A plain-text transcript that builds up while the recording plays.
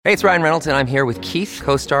Hey, it's Ryan Reynolds, and I'm here with Keith,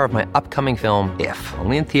 co-star of my upcoming film, If,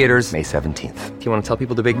 only in theaters May 17th. Do you want to tell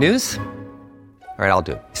people the big news? All right, I'll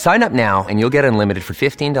do it. Sign up now and you'll get unlimited for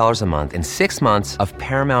 $15 a month and 6 months of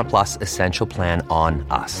Paramount Plus Essential Plan on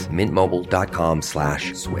us.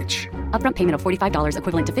 MintMobile.com/switch. Upfront payment of $45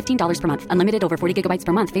 equivalent to $15 per month. Unlimited over 40 gigabytes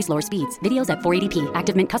per month. Face lower speeds. Videos at 480p.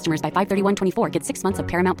 Active Mint customers by 531.24 get 6 months of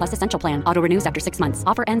Paramount Plus Essential Plan. Auto renews after 6 months.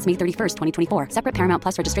 Offer ends May 31st, 2024. Separate Paramount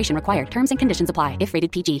Plus registration required. Terms and conditions apply if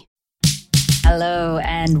rated PG. Hello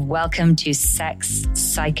and welcome to Sex,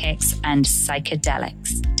 Psychics and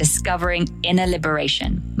Psychedelics, Discovering Inner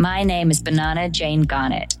Liberation. My name is Banana Jane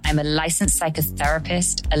Garnett. I'm a licensed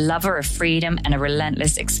psychotherapist, a lover of freedom and a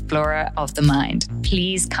relentless explorer of the mind.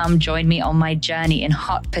 Please come join me on my journey in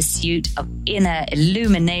hot pursuit of inner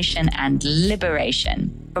illumination and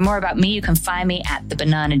liberation. For more about me, you can find me at The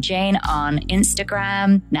Banana Jane on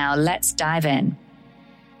Instagram. Now let's dive in.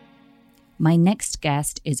 My next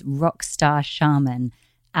guest is rock star shaman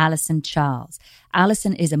Alison Charles.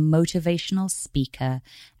 Alison is a motivational speaker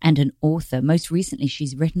and an author. Most recently,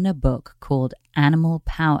 she's written a book called Animal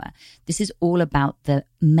Power. This is all about the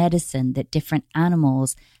medicine that different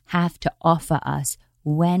animals have to offer us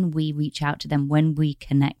when we reach out to them, when we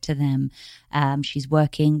connect to them. She's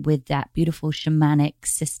working with that beautiful shamanic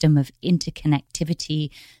system of interconnectivity,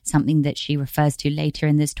 something that she refers to later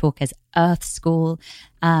in this talk as Earth School.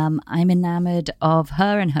 I'm enamored of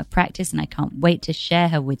her and her practice, and I can't wait to share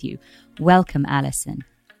her with you. Welcome, Alison.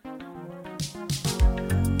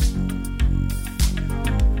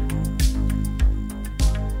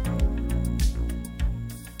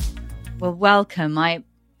 Well, welcome. I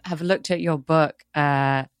have looked at your book,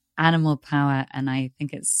 Animal Power, and I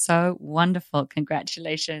think it's so wonderful.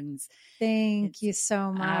 Congratulations. Thank you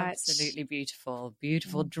so much. Absolutely beautiful.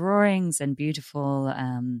 Beautiful drawings and beautiful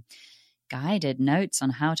guided notes on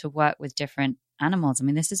how to work with different animals. I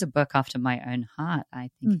mean, this is a book after my own heart. I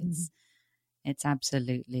think it's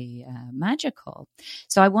absolutely magical.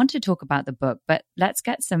 So I want to talk about the book, but let's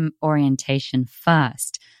get some orientation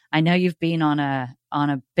first. I know you've been on a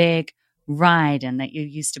big ride, and that you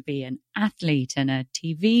used to be an athlete and a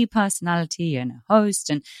TV personality and a host,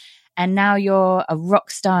 and now you're a rock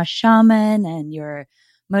star shaman, and you're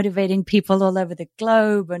motivating people all over the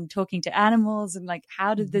globe and talking to animals. And like,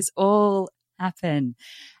 how did this all happen?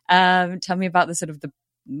 Tell me about the sort of the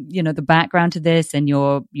background to this and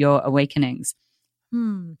your awakenings.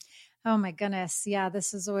 Oh my goodness. Yeah,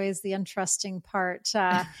 this is always the interesting part.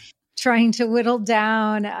 Trying to whittle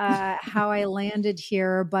down how I landed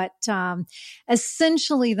here. But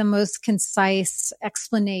essentially, the most concise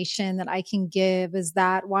explanation that I can give is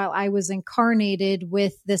that while I was incarnated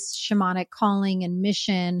with this shamanic calling and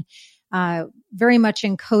mission very much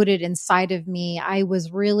encoded inside of me, I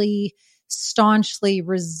was really staunchly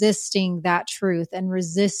resisting that truth and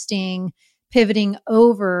resisting pivoting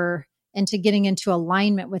over into getting into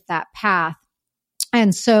alignment with that path.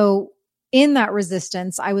 And so in that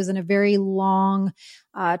resistance, I was in a very long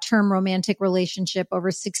term romantic relationship over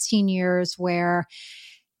 16 years where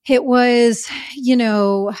it was,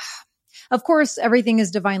 of course, everything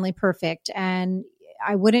is divinely perfect and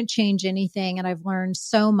I wouldn't change anything. And I've learned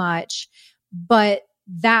so much, but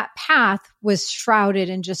that path was shrouded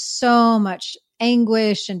in just so much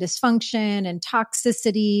anguish and dysfunction and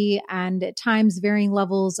toxicity and at times varying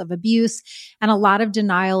levels of abuse and a lot of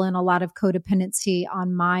denial and a lot of codependency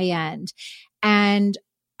on my end. And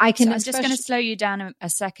I can... So I'm just going to slow you down a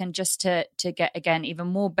second just to get, again, even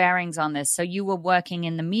more bearings on this. So you were working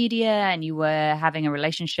in the media and you were having a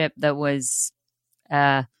relationship that was,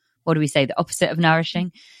 what do we say, the opposite of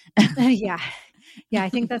nourishing? Yeah, I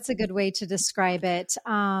think that's a good way to describe it.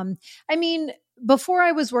 I mean, before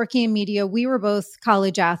I was working in media, we were both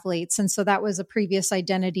college athletes. And so that was a previous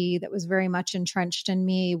identity that was very much entrenched in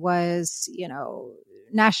me was,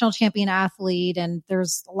 national champion athlete. And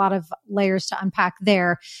there's a lot of layers to unpack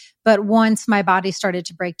there. But once my body started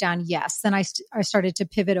to break down, then I started to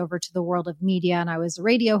pivot over to the world of media. And I was a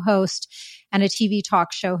radio host and a TV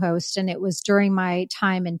talk show host. And it was during my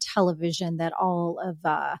time in television that all of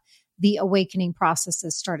the awakening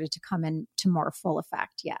processes started to come into more full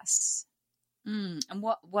effect. Yes. And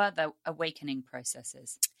what were the awakening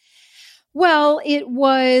processes? Well, it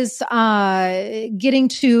was getting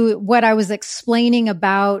to what I was explaining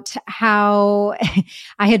about how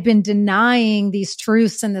I had been denying these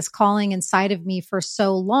truths and this calling inside of me for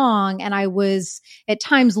so long. And I was at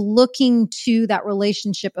times looking to that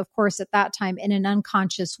relationship, of course, at that time in an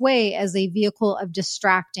unconscious way as a vehicle of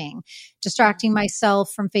distracting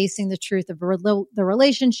myself from facing the truth of the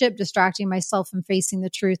relationship, distracting myself from facing the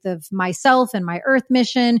truth of myself and my earth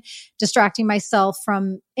mission, distracting myself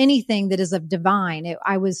from anything that is of divine.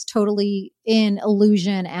 I was totally in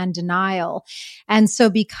illusion and denial. And so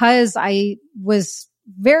because I was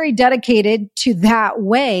very dedicated to that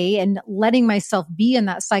way and letting myself be in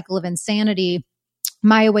that cycle of insanity,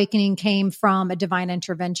 my awakening came from a divine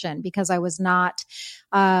intervention because I was not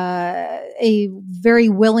a very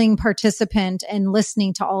willing participant in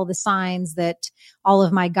listening to all the signs that all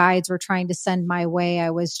of my guides were trying to send my way. I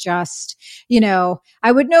was just,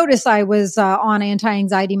 I would notice I was on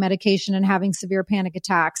anti-anxiety medication and having severe panic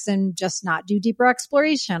attacks and just not do deeper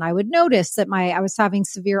exploration. I would notice that I was having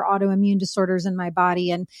severe autoimmune disorders in my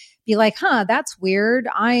body and be like, that's weird.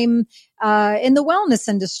 I'm in the wellness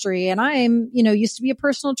industry and I'm, used to be a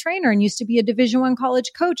personal trainer and used to be a Division I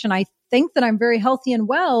college coach. And I think that I'm very healthy and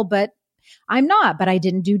well, but I'm not, but I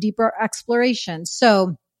didn't do deeper exploration.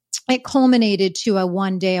 So it culminated to a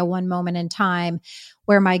one moment in time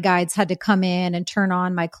where my guides had to come in and turn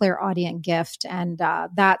on my clairaudient gift. And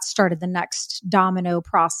that started the next domino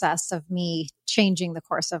process of me changing the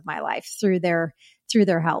course of my life through their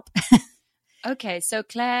help. Okay, so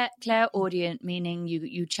clairaudient, meaning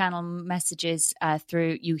you channel messages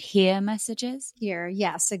through, you hear messages?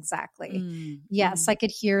 Yes, exactly. Yes, I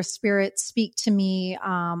could hear spirit speak to me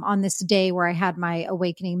on this day where I had my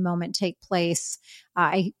awakening moment take place.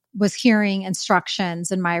 I was hearing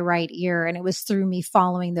instructions in my right ear, and it was through me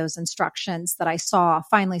following those instructions that I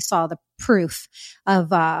finally saw the proof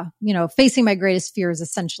of, facing my greatest fears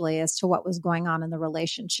essentially as to what was going on in the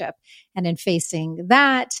relationship. And in facing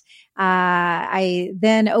that, I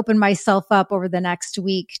then opened myself up over the next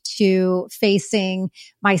week to facing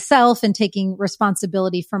myself and taking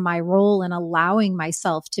responsibility for my role and allowing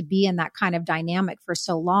myself to be in that kind of dynamic for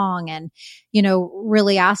so long. And,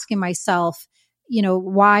 really asking myself,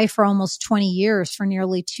 why for almost 20 years, for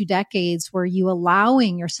nearly 2 decades, were you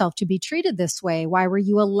allowing yourself to be treated this way? Why were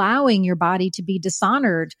you allowing your body to be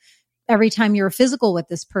dishonored every time you were physical with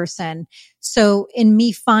this person? So in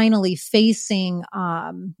me finally facing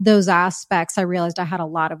those aspects, I realized I had a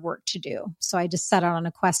lot of work to do. So I just set out on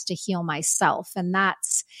a quest to heal myself. And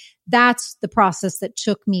that's the process that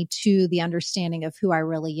took me to the understanding of who I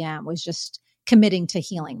really am, was just committing to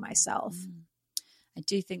healing myself. I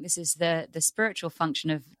do think this is the spiritual function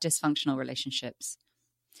of dysfunctional relationships.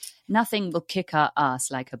 Nothing will kick our ass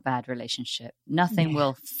like a bad relationship. Nothing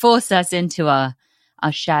will force us into our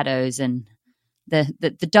shadows and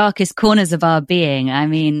the darkest corners of our being. I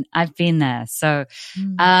mean, I've been there. So,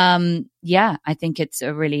 I think it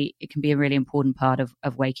can be a really important part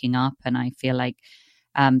of waking up. And I feel like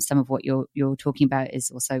some of what you're talking about is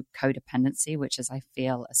also codependency, which is, I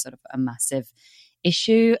feel, a sort of a massive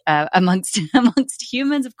issue amongst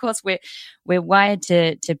humans. Of course, we're wired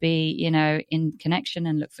to be, in connection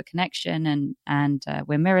and look for connection, and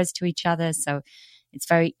we're mirrors to each other. So it's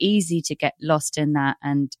very easy to get lost in that,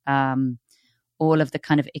 and all of the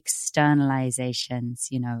kind of externalizations,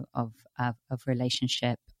 of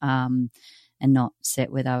relationship, and not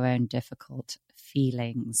sit with our own difficult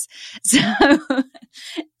feelings.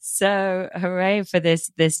 So hooray for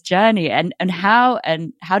this journey. And how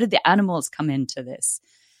did the animals come into this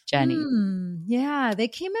journey? Yeah, they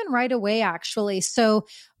came in right away, actually. So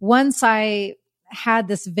once I had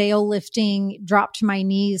this veil lifting, drop to my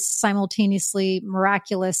knees, simultaneously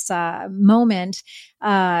miraculous moment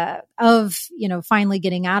of, finally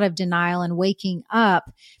getting out of denial and waking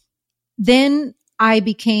up, then I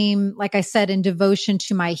became, like I said, in devotion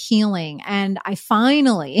to my healing. And I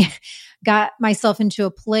finally got myself into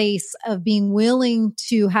a place of being willing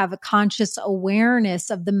to have a conscious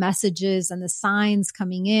awareness of the messages and the signs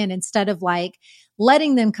coming in, instead of like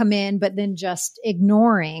letting them come in, but then just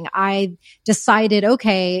ignoring. I decided,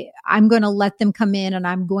 okay, I'm going to let them come in and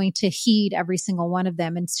I'm going to heed every single one of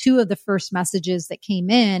them. And 2 of the first messages that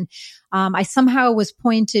came in, I somehow was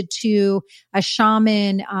pointed to a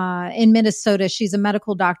shaman in Minnesota. She's a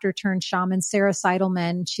medical doctor turned shaman, Sarah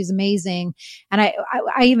Seidelman. She's amazing. And I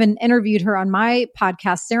even interviewed her on my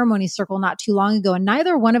podcast, Ceremony Circle, not too long ago. And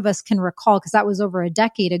neither one of us can recall, because that was over a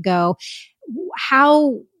decade ago,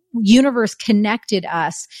 how universe connected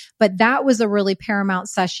us. But that was a really paramount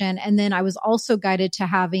session. And then I was also guided to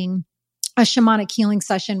having a shamanic healing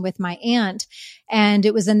session with my aunt. And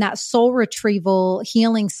it was in that soul retrieval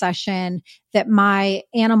healing session that my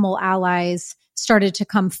animal allies started to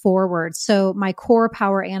come forward. So my core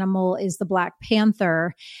power animal is the Black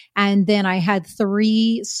Panther. And then I had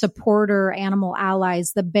 3 supporter animal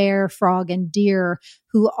allies, the bear, frog, and deer,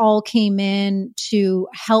 who all came in to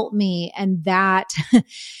help me. And that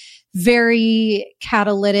very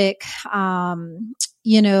catalytic,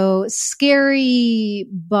 scary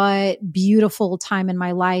but beautiful time in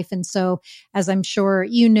my life. And so, as I'm I'm sure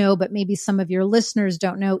you know, but maybe some of your listeners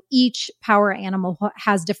don't know, each power animal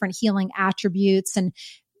has different healing attributes and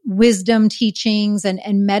wisdom teachings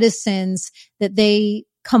and medicines that they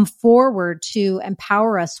come forward to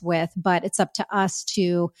empower us with. But it's up to us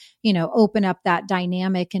to, open up that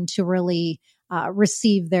dynamic and to really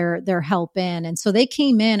receive their help in. And so they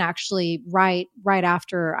came in actually right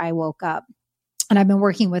after I woke up, and I've been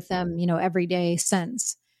working with them, every day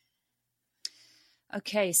since.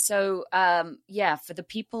 Okay. So, for the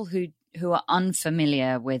people who are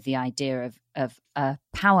unfamiliar with the idea of a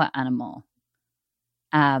power animal,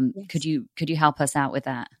 yes. Could you help us out with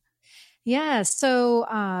that? Yeah. So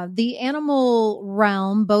the animal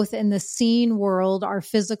realm, both in the seen world, our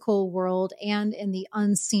physical world, and in the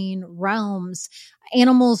unseen realms,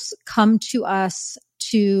 animals come to us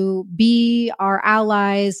to be our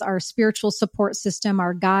allies, our spiritual support system,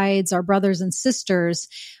 our guides, our brothers and sisters.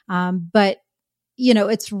 But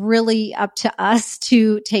it's really up to us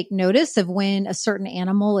to take notice of when a certain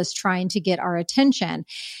animal is trying to get our attention.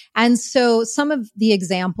 And so some of the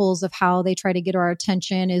examples of how they try to get our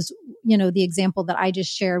attention is, the example that I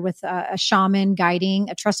just shared with a trusted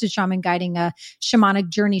shaman guiding a shamanic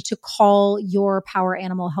journey to call your power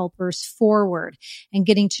animal helpers forward and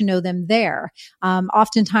getting to know them there.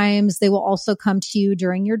 Oftentimes they will also come to you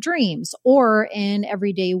during your dreams or in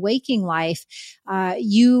everyday waking life.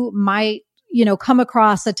 You might come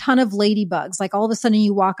across a ton of ladybugs. Like all of a sudden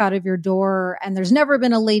you walk out of your door and there's never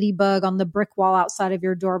been a ladybug on the brick wall outside of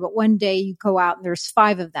your door, but one day you go out and there's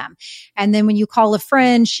 5 of them. And then when you call a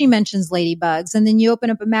friend, she mentions ladybugs. And then you open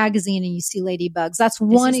up a magazine and you see ladybugs. That's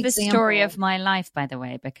one example. This is the story of my life, by the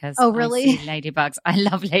way, because really? I see ladybugs. I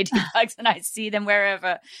love ladybugs and I see them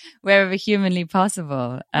wherever humanly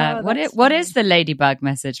possible. What is the ladybug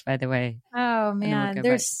message, by the way? Oh man,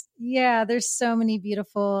 there's so many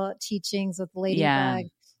beautiful teachings with ladybug.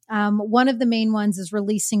 Yeah. One of the main ones is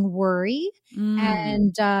releasing worry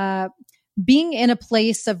and being in a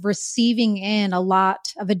place of receiving in a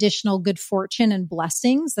lot of additional good fortune and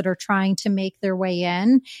blessings that are trying to make their way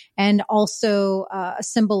in, and also a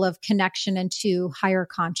symbol of connection into higher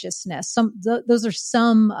consciousness. Those are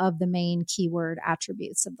some of the main keyword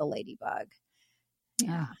attributes of the ladybug.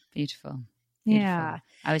 Yeah, beautiful. Yeah.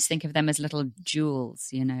 I always think of them as little jewels,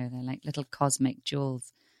 they're like little cosmic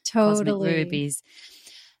jewels. Totally. Cosmic rubies,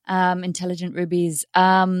 intelligent rubies.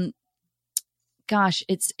 Gosh,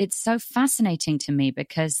 it's so fascinating to me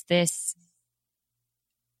because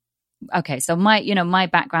so my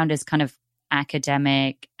background is kind of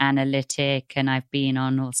academic, analytic, and I've been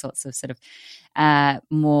on all sorts of sort of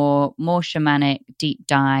more shamanic deep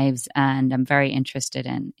dives, and I'm very interested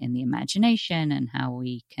in the imagination and how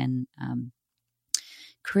we can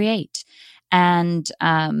create. And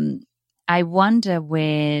I wonder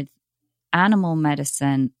with animal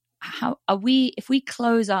medicine, how are we, if we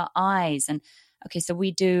close our eyes and, so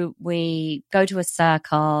we go to a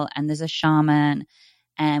circle and there's a shaman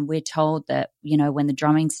and we're told that, when the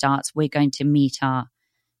drumming starts, we're going to meet an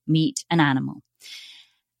animal.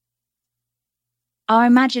 Our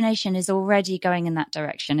imagination is already going in that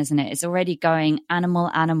direction, isn't it? It's already going animal,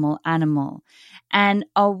 animal, animal. And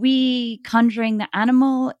are we conjuring the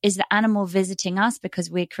animal? Is the animal visiting us because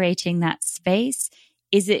we're creating that space?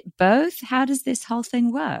 Is it both? How does this whole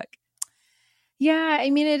thing work? Yeah, I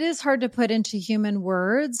mean, it is hard to put into human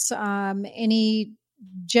words. Any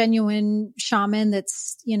genuine shaman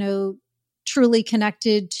that's, truly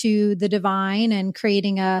connected to the divine and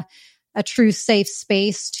creating a true safe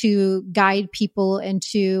space to guide people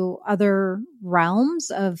into other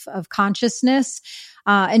realms of consciousness,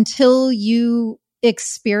 until you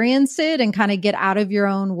experience it and kind of get out of your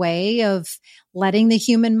own way of letting the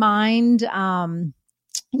human mind,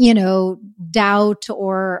 doubt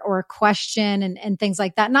or question and things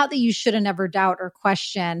like that. Not that you shouldn't ever doubt or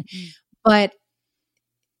question, but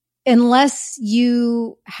unless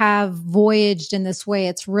you have voyaged in this way,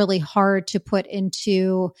 it's really hard to put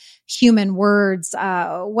into human words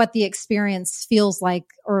what the experience feels like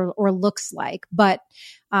or looks like. But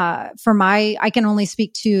I can only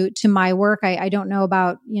speak to my work. I don't know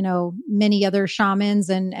about, many other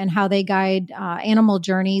shamans and how they guide animal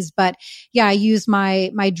journeys. But yeah, I use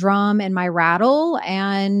my drum and my rattle,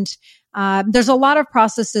 and there's a lot of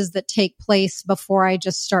processes that take place before I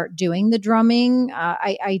just start doing the drumming.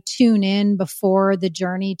 I tune in before the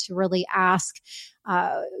journey to really ask,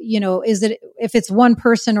 if it's one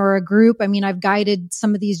person or a group. I mean, I've guided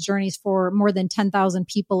some of these journeys for more than 10,000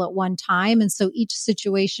 people at one time. And so each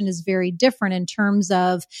situation is very different in terms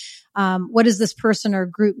of what does this person or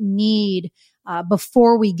group need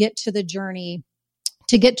before we get to the journey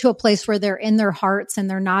to get to a place where they're in their hearts and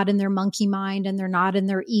they're not in their monkey mind and they're not in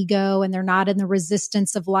their ego and they're not in the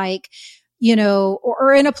resistance of like,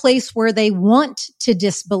 or in a place where they want to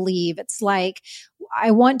disbelieve. It's like,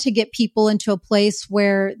 I want to get people into a place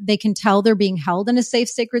where they can tell they're being held in a safe,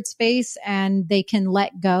 sacred space and they can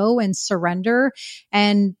let go and surrender.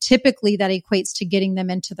 And typically that equates to getting them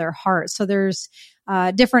into their heart. So there's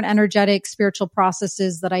different energetic spiritual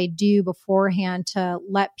processes that I do beforehand to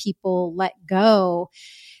let people let go.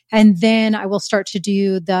 And then I will start to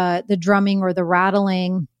do the drumming or the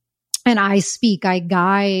rattling, and I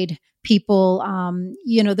guide people.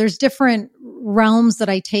 There's different realms that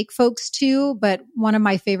I take folks to, but one of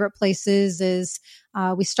my favorite places is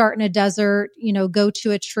we start in a desert, go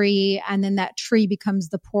to a tree, and then that tree becomes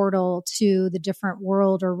the portal to the different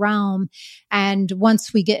world or realm. And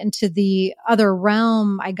once we get into the other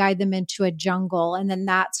realm, I guide them into a jungle. And then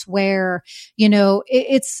that's where,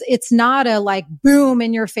 it's not a like boom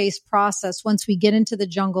in your face process. Once we get into the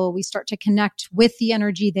jungle, we start to connect with the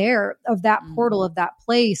energy there of that portal of that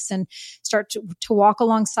place and start to walk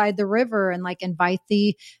alongside the river and like invite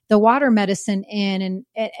the water medicine in.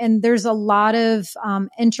 And there's a lot of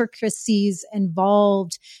intricacies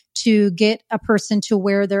involved to get a person to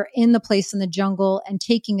where they're in the place in the jungle and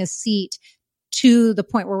taking a seat to the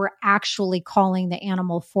point where we're actually calling the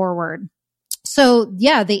animal forward. So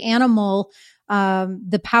yeah, the animal,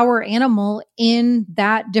 the power animal in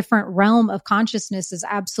that different realm of consciousness is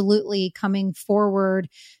absolutely coming forward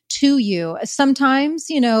to you. Sometimes,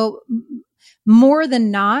 more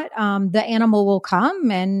than not, the animal will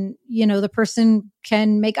come and, the person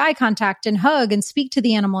can make eye contact and hug and speak to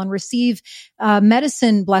the animal and receive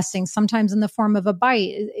medicine blessings, sometimes in the form of a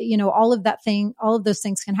bite. All of those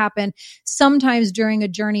things can happen. Sometimes during a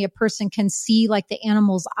journey, a person can see like the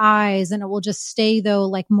animal's eyes, and it will just stay though,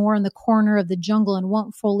 like more in the corner of the jungle and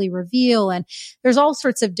won't fully reveal. And there's all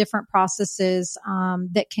sorts of different processes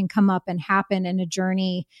that can come up and happen in a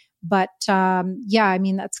journey. But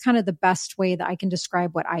that's kind of the best way that I can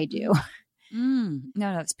describe what I do. No,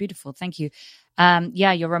 that's beautiful. Thank you.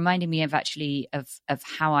 You're reminding me of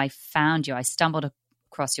how I found you. I stumbled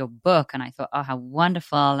across your book and I thought, oh, how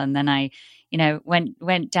wonderful. And then I,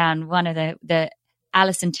 went down one of the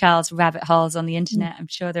Alison Charles rabbit holes on the internet. I'm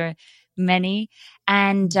sure there are many.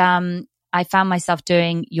 And I found myself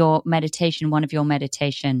doing your meditation. One of your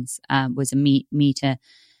meditations was a meter.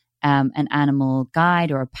 An animal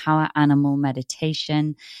guide or a power animal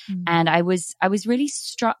meditation. And I was really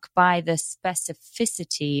struck by the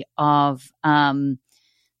specificity of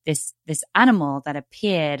this animal that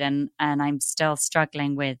appeared, and I'm still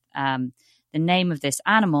struggling with the name of this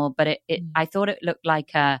animal, but I thought it looked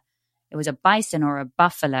like it was a bison or a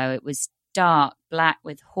buffalo. It was dark black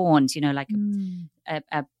with horns, like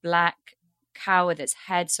a black cow with its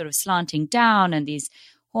head sort of slanting down and these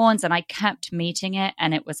horns, and I kept meeting it,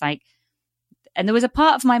 and it was like, and there was a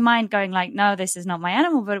part of my mind going like, no, this is not my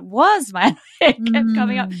animal, but it was my animal. It kept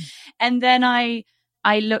coming up. And then I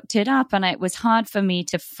looked it up, and it was hard for me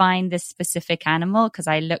to find this specific animal because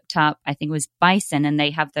I looked up, I think it was bison, and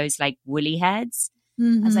they have those like woolly heads.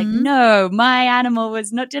 I was like, no, my animal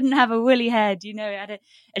didn't have a woolly head, it had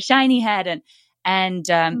a shiny head. And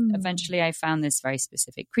eventually I found this very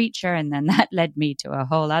specific creature, and then that led me to a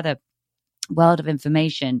whole other world of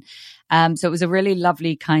information. So it was a really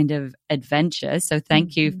lovely kind of adventure. So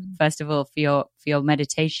thank you, first of all, for your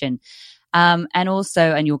meditation, and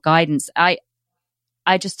your guidance. I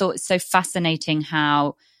just thought it's so fascinating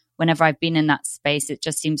how whenever I've been in that space, it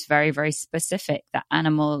just seems very, very specific. That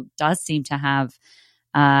animal does seem to have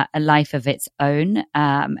a life of its own,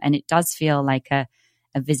 and it does feel like a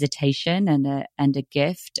visitation and a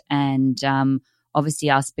gift, and obviously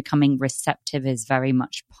us becoming receptive is very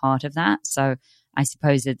much part of that. So I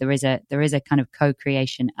suppose that there is a kind of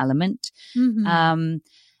co-creation element. And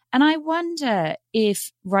I wonder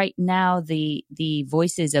if right now the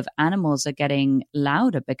voices of animals are getting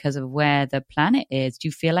louder because of where the planet is. Do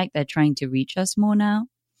you feel like they're trying to reach us more now?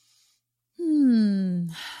 Let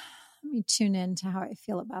me tune in to how I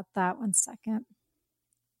feel about that. 1 second.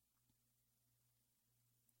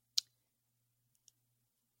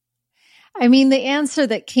 I mean, the answer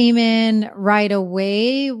that came in right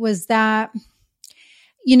away was that,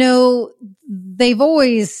 they've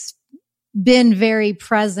always been very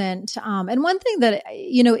present. And one thing that,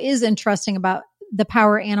 is interesting about the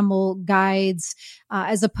power animal guides,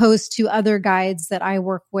 as opposed to other guides that I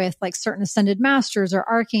work with, like certain ascended masters or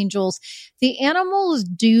archangels, the animals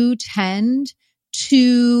do tend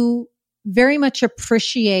to very much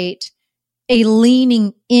appreciate a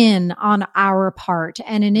leaning in on our part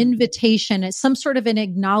and an invitation, some sort of an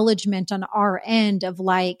acknowledgement on our end of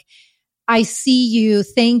like, I see you.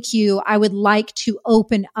 Thank you. I would like to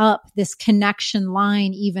open up this connection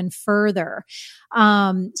line even further.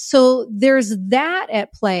 So there's that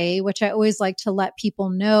at play, which I always like to let people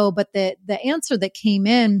know. But the answer that came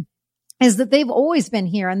in is that they've always been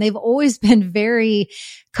here and they've always been very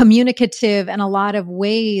communicative in a lot of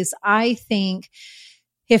ways. I think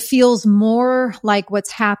it feels more like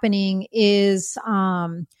what's happening is,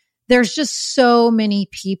 there's just so many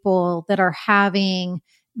people that are having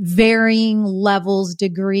varying levels,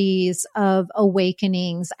 degrees of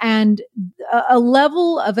awakenings. And a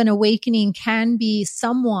level of an awakening can be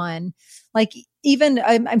someone like, even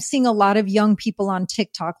I'm seeing a lot of young people on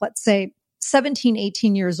TikTok, let's say 17,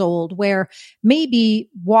 18 years old, where maybe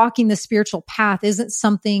walking the spiritual path isn't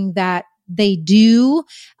something that they do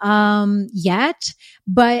yet,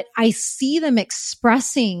 but I see them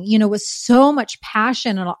expressing, with so much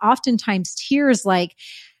passion and oftentimes tears, like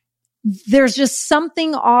there's just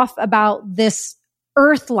something off about this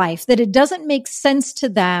earth life, that it doesn't make sense to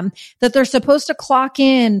them, that they're supposed to clock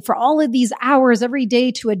in for all of these hours every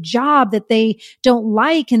day to a job that they don't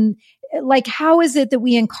like. And like, how is it that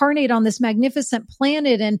we incarnate on this magnificent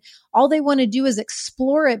planet and all they want to do is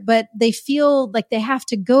explore it, but they feel like they have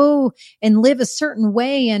to go and live a certain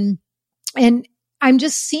way. And I'm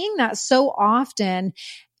just seeing that so often.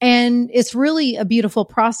 And it's really a beautiful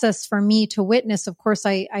process for me to witness. Of course,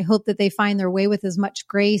 I hope that they find their way with as much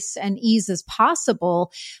grace and ease as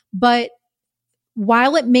possible. But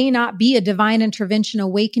while it may not be a divine intervention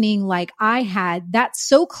awakening like I had, that's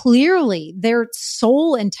so clearly their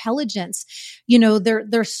soul intelligence,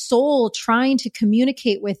 their soul trying to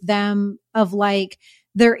communicate with them of like,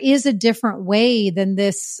 there is a different way than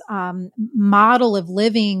this model of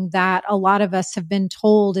living that a lot of us have been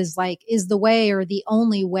told is the way or the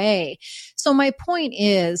only way. So my point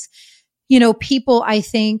is, people I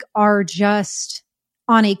think are just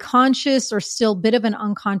on a conscious or still bit of an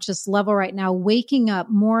unconscious level right now, waking up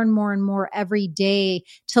more and more and more every day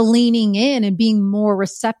to leaning in and being more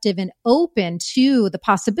receptive and open to the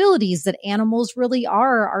possibilities that animals really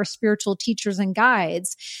are our spiritual teachers and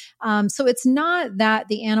guides. So it's not that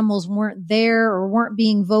the animals weren't there or weren't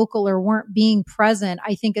being vocal or weren't being present.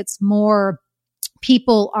 I think it's more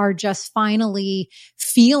people are just finally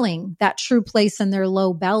feeling that true place in their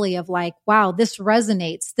low belly of like, wow, this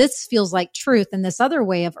resonates. This feels like truth. And this other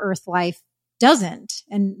way of earth life doesn't.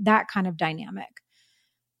 And that kind of dynamic.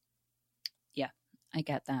 Yeah, I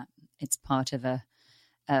get that. It's part of a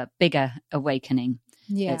bigger awakening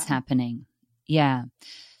that's happening. Yeah.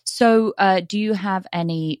 So do you have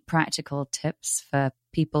any practical tips for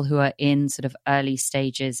people who are in sort of early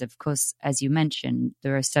stages? Of course, as you mentioned,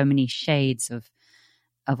 there are so many shades of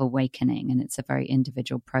awakening and it's a very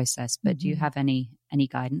individual process, but do you have any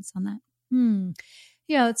guidance on that?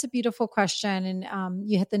 Yeah, that's a beautiful question. And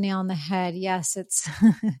you hit the nail on the head. Yes, it's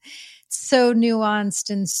so nuanced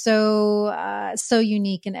and so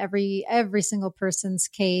unique in every single person's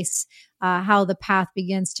case, how the path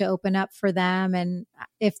begins to open up for them. And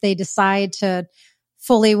if they decide to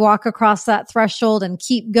fully walk across that threshold and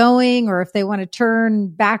keep going, or if they want to turn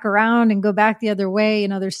back around and go back the other way,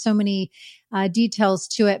 there's so many details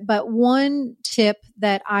to it. But one tip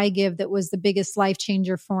that I give that was the biggest life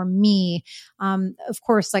changer for me, of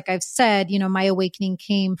course, like I've said, my awakening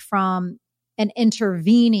came from an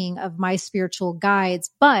intervening of my spiritual guides.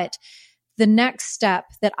 But the next step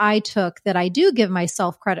that I took that I do give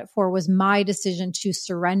myself credit for was my decision to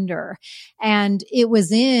surrender. And it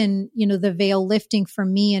was in, the veil lifting for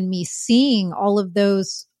me and me seeing all of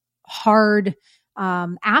those hard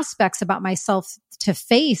aspects about myself to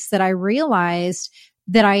face that I realized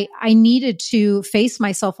that I needed to face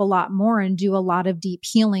myself a lot more and do a lot of deep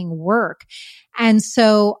healing work. And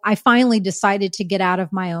so I finally decided to get out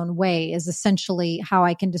of my own way is essentially how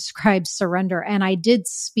I can describe surrender. And I did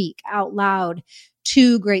speak out loud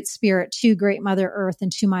to Great Spirit, to Great Mother Earth,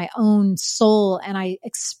 and to my own soul. And I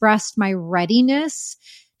expressed my readiness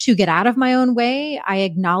to get out of my own way. I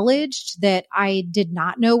acknowledged that I did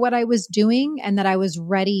not know what I was doing and that I was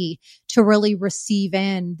ready to really receive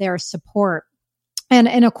in their support.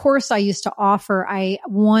 And of course, I used to offer,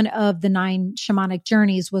 one of the 9 shamanic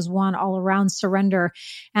journeys was one all around surrender.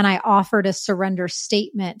 And I offered a surrender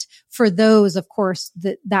statement for those, of course,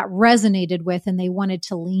 that resonated with, and they wanted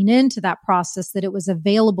to lean into that process, that it was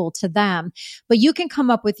available to them. But you can come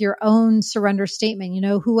up with your own surrender statement,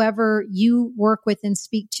 whoever you work with and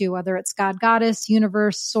speak to, whether it's God, Goddess,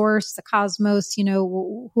 universe, source, the cosmos,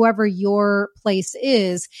 whoever your place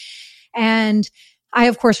is. And I,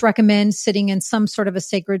 of course, recommend sitting in some sort of a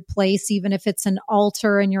sacred place, even if it's an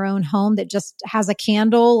altar in your own home that just has a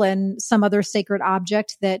candle and some other sacred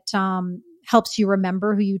object that helps you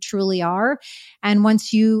remember who you truly are. And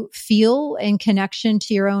once you feel in connection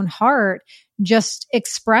to your own heart, just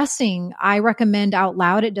expressing, I recommend out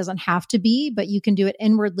loud. It doesn't have to be, but you can do it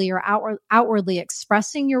inwardly or outwardly,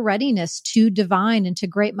 expressing your readiness to divine and to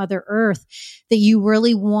great Mother Earth, that you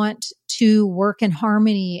really want to work in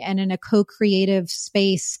harmony and in a co-creative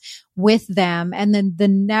space with them. And then the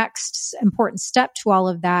next important step to all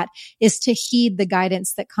of that is to heed the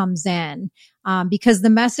guidance that comes in, because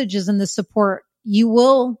the messages and the support, you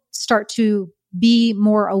will start to be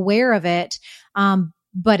more aware of it.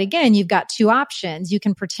 But again, you've got two options. You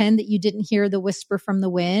can pretend that you didn't hear the whisper from the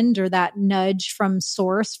wind or that nudge from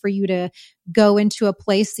source for you to go into a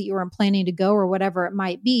place that you weren't planning to go or whatever it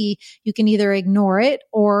might be. You can either ignore it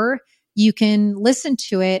or you can listen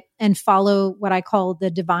to it and follow what I call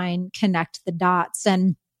the divine connect the dots.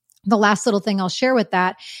 And the last little thing I'll share with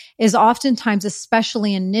that is oftentimes,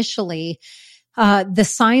 especially initially, the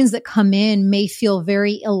signs that come in may feel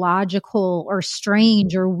very illogical or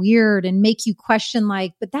strange or weird and make you question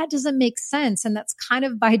like, but that doesn't make sense. And that's kind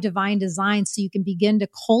of by divine design. So you can begin to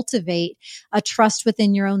cultivate a trust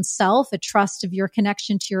within your own self, a trust of your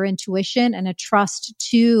connection to your intuition, and a trust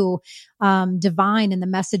to divine and the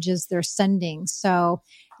messages they're sending. So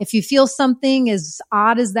if you feel something as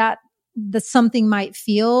odd as that something might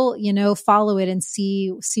feel, follow it and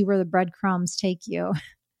see where the breadcrumbs take you.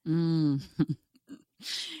 Mm.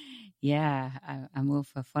 Yeah, I'm all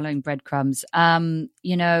for following breadcrumbs. What's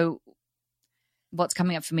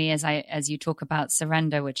coming up for me as you talk about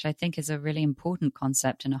surrender, which I think is a really important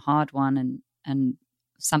concept and a hard one, and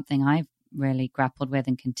something I've really grappled with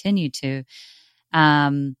and continue to.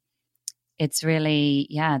 It's really,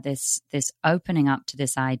 this opening up to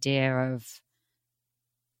this idea of,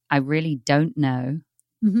 I really don't know.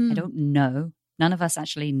 Mm-hmm. I don't know. None of us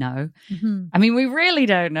actually know. Mm-hmm. I mean, we really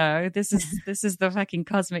don't know. This is the fucking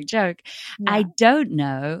cosmic joke. Yeah. I don't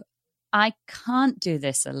know. I can't do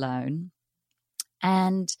this alone.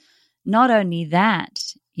 And not only that,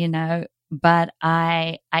 but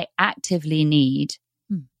I actively need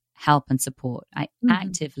help and support. I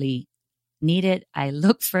actively need it. I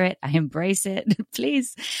look for it. I embrace it.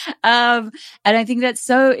 Please. And I think it's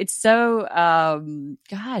so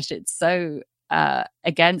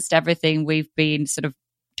against everything we've been sort of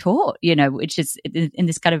taught, which is in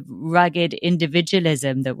this kind of rugged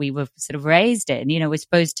individualism that we were sort of raised in. We're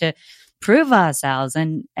supposed to prove ourselves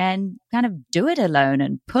and kind of do it alone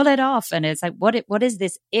and pull it off. And it's like, what is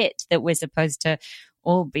this it that we're supposed to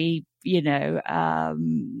all be,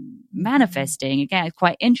 manifesting? Again, it's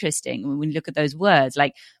quite interesting when we look at those words,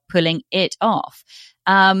 like pulling it off.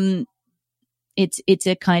 It's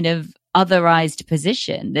a kind of otherized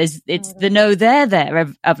position. It's the no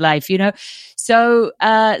there of life, So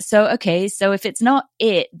okay, so if it's not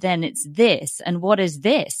it, then it's this, and what is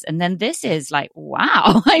this? And then this is like,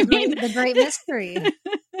 wow. I mean, the great mystery.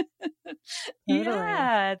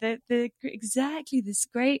 Yeah, exactly this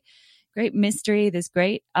great mystery, this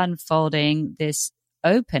great unfolding, this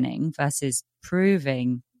opening versus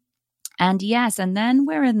proving, and yes, and then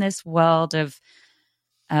we're in this world of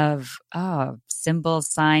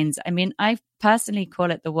symbols, signs. I mean, I personally call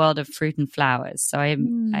it the world of fruit and flowers. So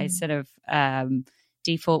I sort of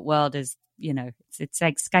default world is, it's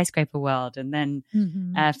like skyscraper world, and then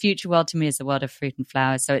future world to me is the world of fruit and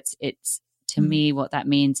flowers. So it's to me what that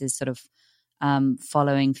means is sort of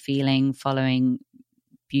following feeling, following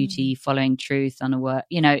beauty, following truth on a word,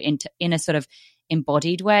 in a sort of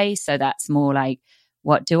embodied way. So that's more like,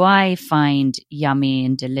 what do I find yummy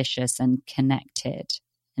and delicious and connected?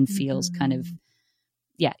 And feels kind of,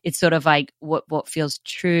 it's sort of like what feels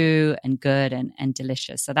true and good and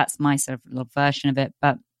delicious. So that's my sort of little version of it.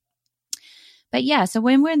 But yeah, so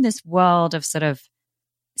when we're in this world of sort of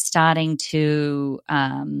starting to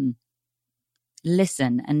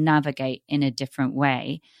listen and navigate in a different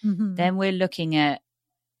way, then we're looking at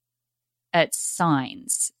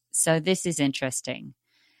signs. So this is interesting.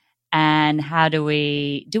 And how do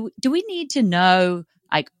we need to know,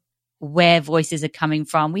 like, where voices are coming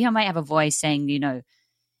from? We might have a voice saying,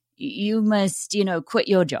 you must, quit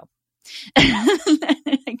your job.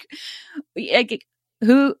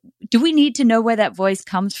 Who do we need to know where that voice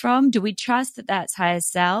comes from? Do we trust that that's higher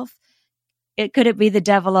self? Could it be the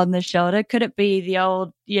devil on the shoulder? Could it be the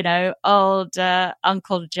old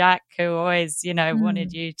Uncle Jack who always,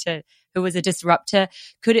 wanted you to, who was a disruptor?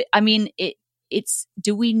 Could it, it's,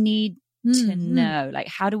 do we need to know, like,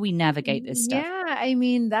 how do we navigate this stuff? Yeah, I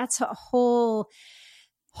mean, that's a whole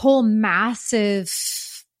massive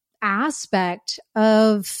aspect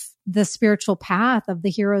of the spiritual path of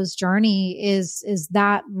the hero's journey is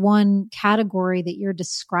that one category that you're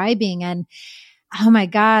describing. And Oh my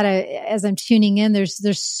God. As I'm tuning in,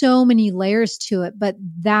 there's so many layers to it, but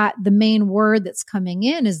that the main word that's coming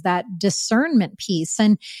in is that discernment piece.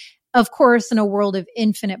 And of course, in a world of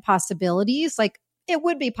infinite possibilities, like it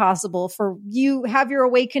would be possible for you have your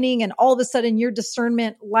awakening and all of a sudden your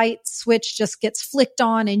discernment light switch just gets flicked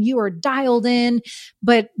on and you are dialed in.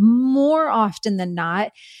 But more often than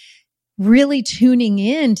not, really tuning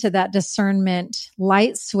in to that discernment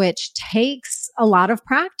light switch takes a lot of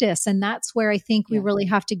practice. And that's where I think we really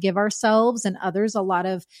have to give ourselves and others a lot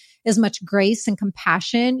of as much grace and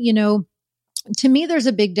compassion. You know, to me, there's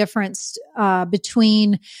a big difference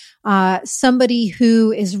between somebody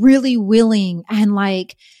who is really willing and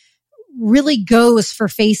like really goes for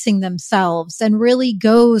facing themselves and really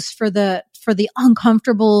goes for the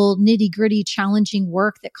uncomfortable, nitty-gritty, challenging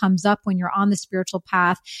work that comes up when you're on the spiritual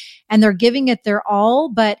path, and they're giving it their all,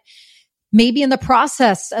 but maybe in the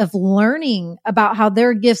process of learning about how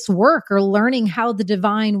their gifts work or learning how the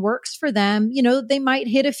divine works for them, you know, they might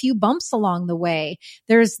hit a few bumps along the way.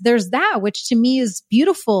 There's that, which to me is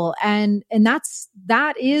beautiful. And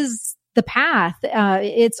that is the path.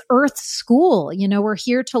 It's Earth school. You know, we're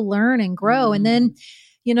here to learn and grow. Mm-hmm. And then,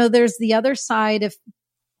 you know, there's the other side. If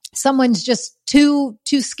someone's just too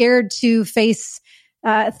scared to face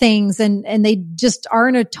things and they just are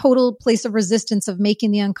in a total place of resistance of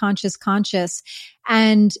making the unconscious conscious.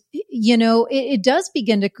 And, you know, it does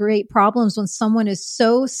begin to create problems when someone is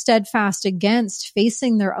so steadfast against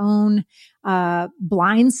facing their own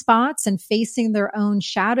blind spots and facing their own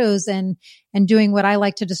shadows and doing what I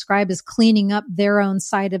like to describe as cleaning up their own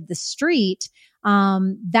side of the street.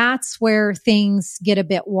 That's where things get a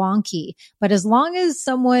bit wonky. But as long as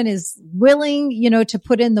someone is willing, you know, to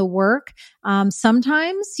put in the work,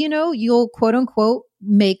 sometimes, you know, you'll quote unquote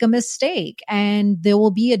make a mistake and there will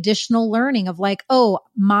be additional learning of like, oh,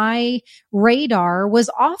 my radar was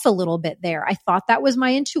off a little bit there. I thought that was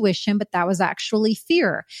my intuition, but that was actually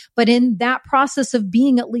fear. But in that process of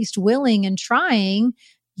being at least willing and trying,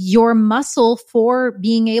 your muscle for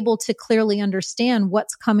being able to clearly understand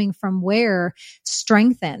what's coming from where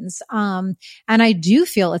strengthens. And I do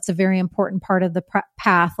feel it's a very important part of the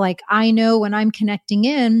path. Like I know when I'm connecting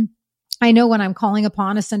in, I know when I'm calling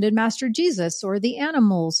upon Ascended Master Jesus or the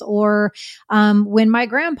animals, or when my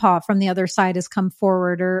grandpa from the other side has come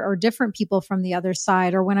forward, or different people from the other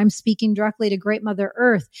side, or when I'm speaking directly to Great Mother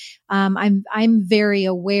Earth. I'm very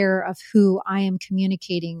aware of who I am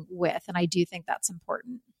communicating with, and I do think that's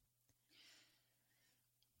important.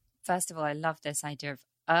 First of all, I love this idea of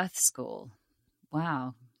Earth School.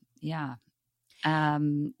 Wow, yeah.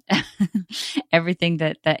 Everything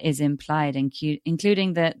that is implied,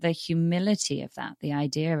 including the humility of that, the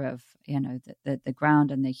idea of, you know, the ground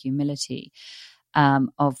and the humility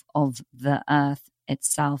of the earth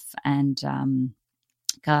itself. And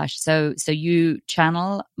gosh, so you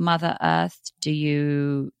channel Mother Earth.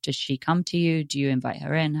 Does she come to you? Do you invite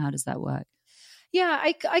her in? How does that work? Yeah,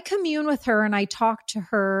 I commune with her and I talk to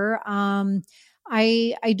her.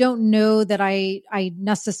 I don't know that I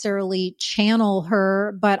necessarily channel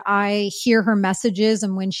her, but I hear her messages.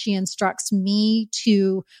 And when she instructs me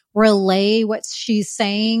to relay what she's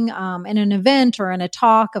saying in an event or in a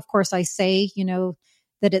talk, of course, I say, you know,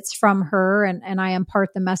 that it's from her and I impart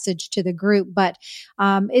the message to the group. But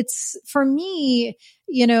it's for me,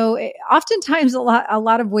 you know, oftentimes a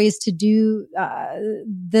lot of ways to do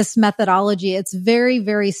this methodology. It's very,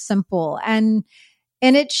 very simple. And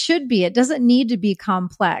it should be. It doesn't need to be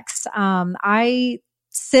complex. I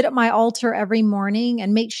sit at my altar every morning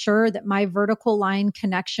and make sure that my vertical line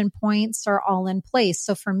connection points are all in place.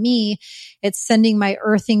 So for me, it's sending my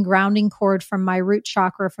earthing grounding cord from my root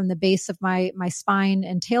chakra, from the base of my spine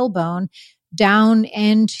and tailbone, down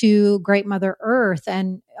into Great Mother Earth.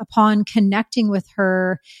 And upon connecting with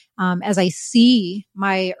her, as I see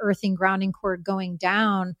my earthing grounding cord going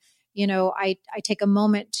down, you know, I take a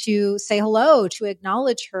moment to say hello, to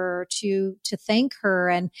acknowledge her, to thank her.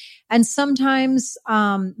 And sometimes,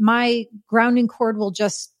 my grounding cord will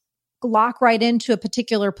just lock right into a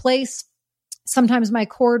particular place. Sometimes my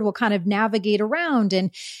cord will kind of navigate around and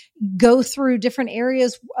go through different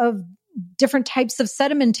areas of different types of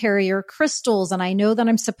sedimentary or crystals. And I know that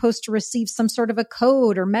I'm supposed to receive some sort of a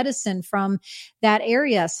code or medicine from that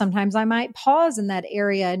area. Sometimes I might pause in that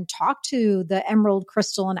area and talk to the emerald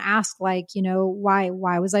crystal and ask, like, you know, why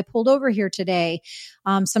was I pulled over here today?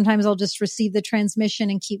 Sometimes I'll just receive the transmission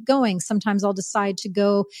and keep going. Sometimes I'll decide to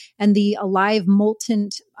go and the alive molten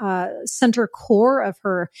center core of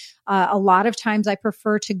her. A lot of times I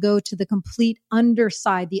prefer to go to the complete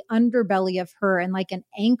underside, the underbelly of her, and like an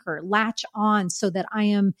anchor, latch on so that I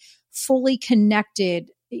am fully connected,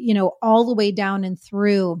 you know, all the way down and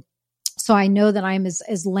through, So I know that I'm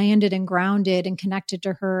as landed and grounded and connected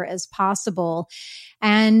to her as possible.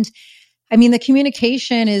 And I mean, the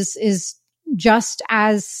communication is just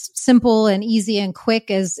as simple and easy and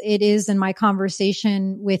quick as it is in my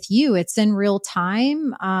conversation with you. It's in real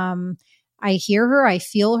time. I hear her, I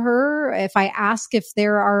feel her. If I ask if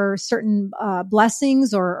there are certain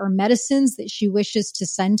blessings or medicines that she wishes to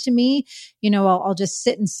send to me, I'll just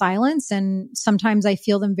sit in silence. And sometimes I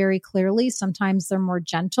feel them very clearly. Sometimes they're more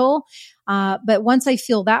gentle. But once I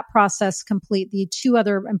feel that process complete, the two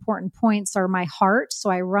other important points are my heart. So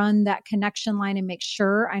I run that connection line and make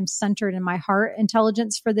sure I'm centered in my heart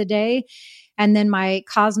intelligence for the day. And then my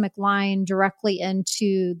cosmic line directly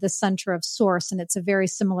into the center of source. And it's a very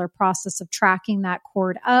similar process of tracking that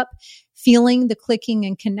cord up, feeling the clicking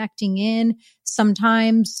and connecting in.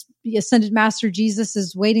 Sometimes the Ascended Master Jesus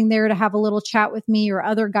is waiting there to have a little chat with me, or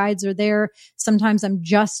other guides are there. Sometimes I'm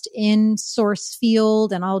just in source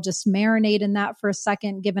field and I'll just marinate in that for a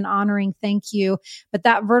second, give an honoring thank you. But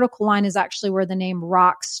that vertical line is actually where the name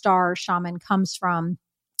Rock Star Shaman comes from,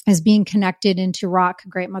 as being connected into Rock,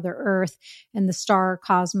 Great Mother Earth, and the star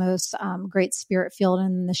cosmos, Great Spirit Field.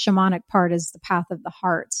 And the shamanic part is the path of the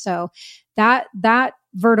heart. So that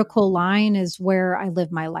vertical line is where I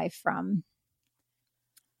live my life from.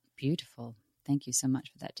 Beautiful. Thank you so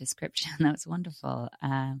much for that description. That was wonderful.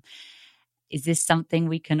 Is this something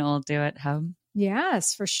we can all do at home?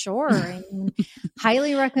 Yes, for sure. I mean,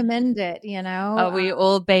 highly recommend it, Are we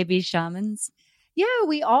all baby shamans? Yeah,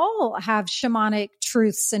 we all have shamanic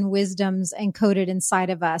truths and wisdoms encoded inside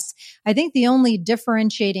of us. I think the only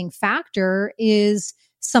differentiating factor is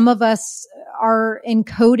some of us are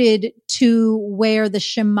encoded to where the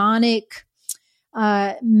shamanic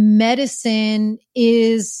medicine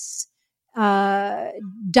is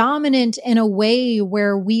dominant in a way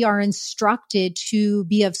where we are instructed to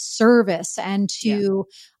be of service and to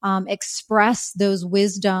express those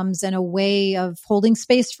wisdoms in a way of holding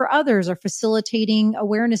space for others or facilitating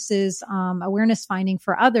awareness finding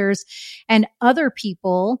for others. And other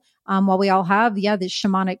people, while we all have, the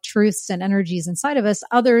shamanic truths and energies inside of us,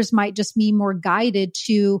 others might just be more guided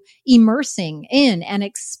to immersing in and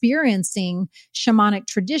experiencing shamanic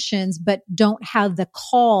traditions, but don't have the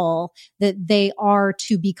call that they are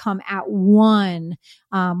to become at one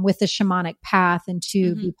with the shamanic path and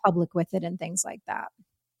to be public with it and things like that.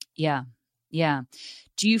 Yeah. Yeah.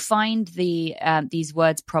 Do you find these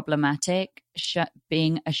words problematic,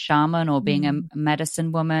 being a shaman or being a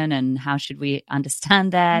medicine woman, and how should we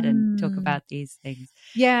understand that and talk about these things?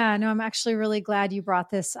 Yeah, no, I'm actually really glad you brought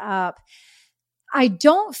this up. I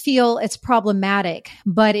don't feel it's problematic,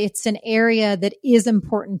 but it's an area that is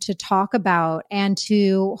important to talk about and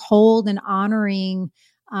to hold an honoring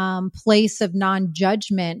place of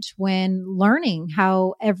non-judgment when learning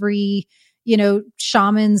how every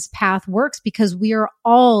shaman's path works, because we are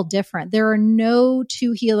all different. There are no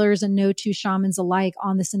two healers and no two shamans alike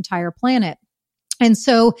on this entire planet. And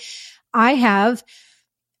so I have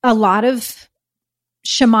a lot of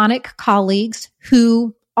shamanic colleagues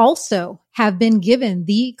who also have been given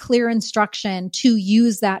the clear instruction to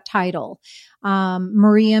use that title.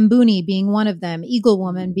 Maria Mbuni being one of them, Eagle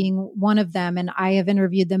Woman being one of them. And I have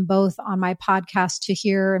interviewed them both on my podcast to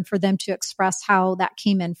hear and for them to express how that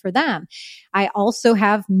came in for them. I also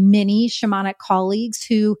have many shamanic colleagues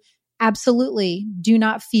who absolutely do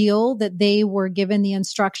not feel that they were given the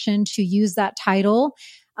instruction to use that title.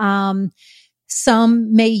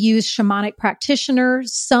 Some may use shamanic practitioner.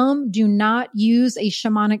 Some do not use a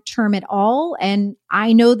shamanic term at all. And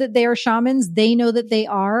I know that they are shamans. They know that they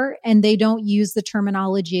are, and they don't use the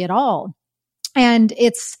terminology at all. And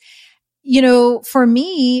it's, for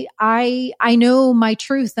me, I know my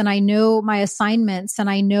truth and I know my assignments and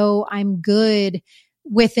I know I'm good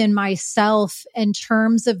within myself in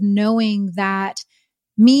terms of knowing that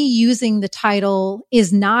me using the title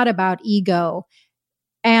is not about ego.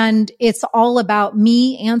 And it's all about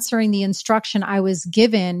me answering the instruction I was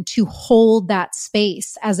given to hold that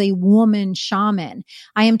space as a woman shaman.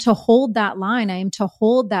 I am to hold that line. I am to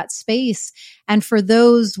hold that space. And for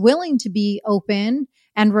those willing to be open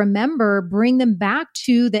and remember, bring them back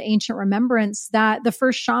to the ancient remembrance that the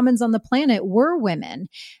first shamans on the planet were women.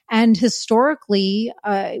 And historically,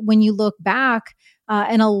 when you look back,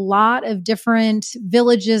 in a lot of different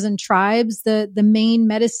villages and tribes, the main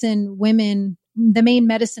medicine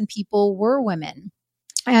people were women.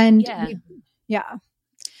 And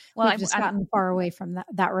well, we've just gotten far away from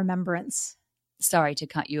that remembrance. Sorry to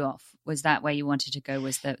cut you off. Was that where you wanted to go?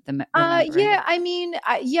 Was the yeah, I mean,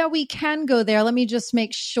 yeah, we can go there. Let me just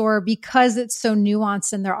make sure, because it's so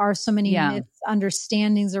nuanced and there are so many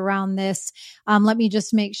misunderstandings around this. Let me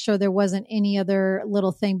just make sure there wasn't any other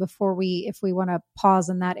little thing before if we want to pause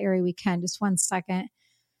in that area, we can. Just one second.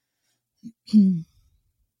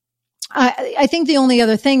 I think the only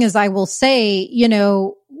other thing is, I will say,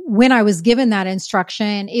 when I was given that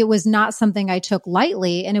instruction, it was not something I took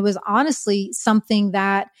lightly. And it was honestly something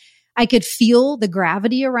that I could feel the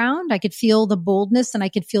gravity around. I could feel the boldness, and I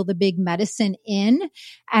could feel the big medicine in.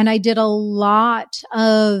 And I did a lot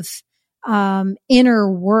of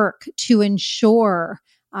inner work to ensure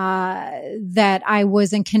that I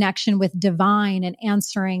was in connection with divine and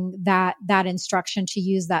answering that instruction to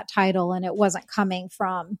use that title. And it wasn't coming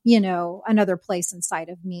from, another place inside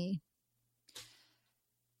of me.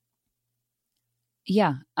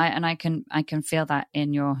 Yeah. I can feel that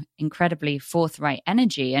in your incredibly forthright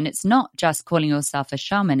energy. And it's not just calling yourself a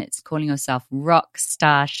shaman, it's calling yourself rock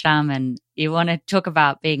star shaman. You want to talk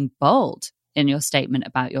about being bold in your statement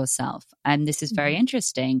about yourself. And this is very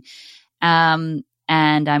interesting. And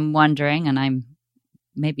I'm wondering, and I'm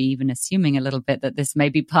maybe even assuming a little bit, that this may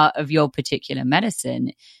be part of your particular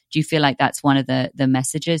medicine. Do you feel like that's one of the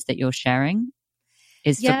messages that you're sharing,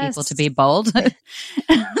 is for people to be bold?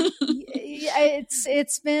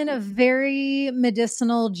 It's been a very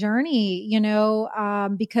medicinal journey,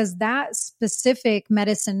 because that specific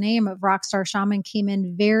medicine name of Rockstar Shaman came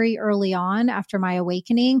in very early on after my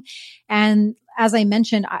awakening. And as I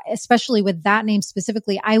mentioned, especially with that name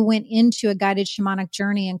specifically, I went into a guided shamanic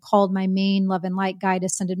journey and called my main love and light guide,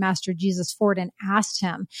 Ascended Master Jesus Ford, and asked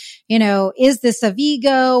him, is this of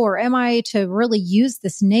ego, or am I to really use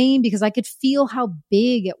this name? Because I could feel how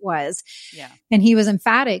big it was. Yeah. And he was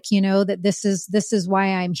emphatic, that this is why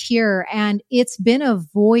I'm here. And it's been a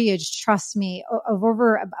voyage, trust me, of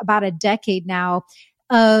over about a decade now.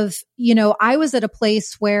 I was at a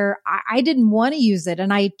place where I didn't want to use it.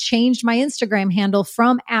 And I changed my Instagram handle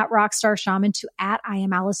from @Rockstar Shaman to @I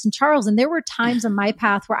am Allison Charles. And there were times in my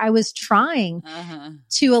path where I was trying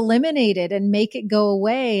to eliminate it and make it go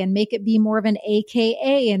away and make it be more of an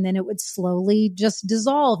AKA. And then it would slowly just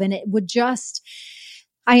dissolve, and it would just,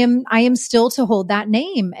 I am still to hold that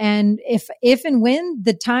name. And if and when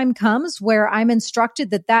the time comes where I'm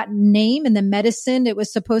instructed that name and the medicine it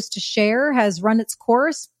was supposed to share has run its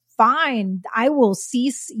course, fine, I will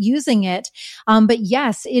cease using it. But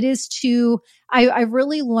yes, it is I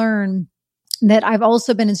really learned that I've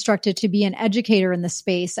also been instructed to be an educator in the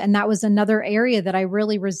space. And that was another area that I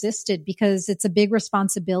really resisted, because it's a big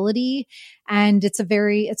responsibility and it's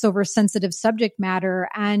over sensitive subject matter.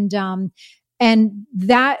 And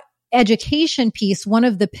that education piece, one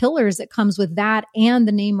of the pillars that comes with that and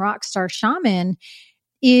the name Rockstar Shaman,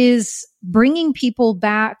 is bringing people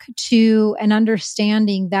back to an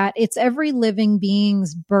understanding that it's every living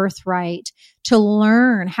being's birthright to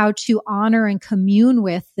learn how to honor and commune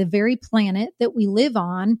with the very planet that we live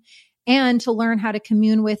on, and to learn how to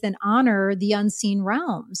commune with and honor the unseen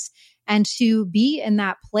realms, and to be in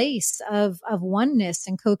that place of oneness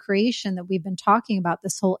and co-creation that we've been talking about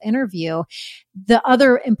this whole interview. The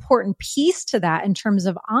other important piece to that in terms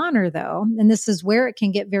of honor, though, and this is where it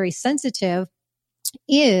can get very sensitive,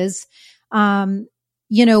 is,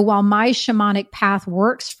 while my shamanic path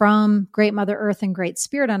works from Great Mother Earth and Great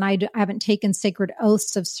Spirit, and I haven't taken sacred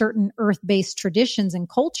oaths of certain earth-based traditions and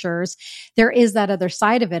cultures, there is that other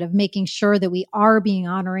side of it, of making sure that we are being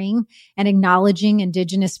honoring and acknowledging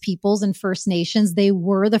Indigenous peoples and First Nations. They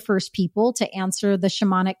were the first people to answer the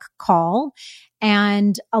shamanic call.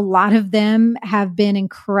 And a lot of them have been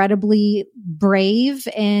incredibly brave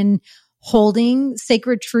in holding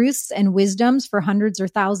sacred truths and wisdoms for hundreds or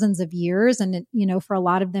thousands of years. And, for a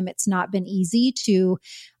lot of them, it's not been easy to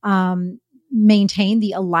maintain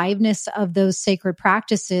the aliveness of those sacred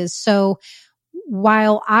practices. So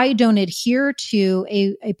while I don't adhere to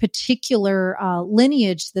a particular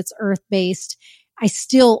lineage that's earth-based, I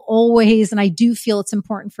still always, and I do feel it's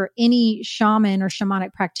important for any shaman or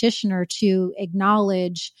shamanic practitioner to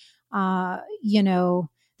acknowledge, the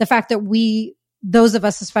fact that those of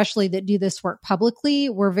us, especially that do this work publicly,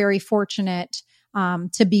 we're very fortunate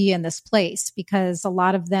to be in this place, because a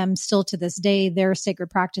lot of them still to this day, their sacred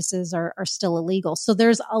practices are still illegal. So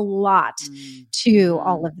there's a lot to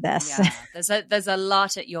all of this. Yeah. There's a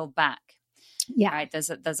lot at your back. Yeah. Right. There's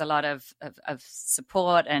a lot of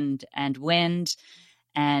support and wind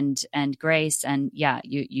and grace. And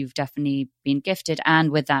you've definitely been gifted. And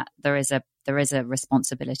with that, there is a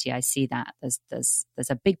responsibility. I see that there's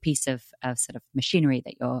a big piece of sort of machinery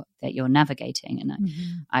that you're navigating, and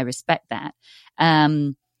I respect that.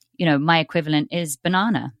 My equivalent is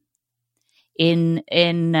banana. in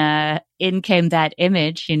came that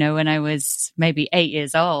image, when I was maybe 8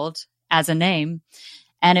 years old, as a name,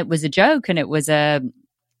 and it was a joke, and it was a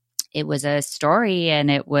story,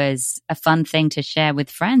 and it was a fun thing to share with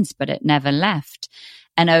friends, but it never left.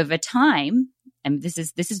 And over time, and this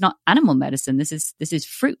is not animal medicine, this is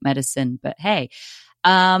fruit medicine, but hey,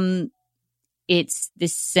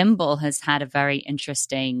 this symbol has had a very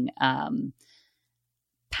interesting,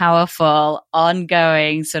 powerful,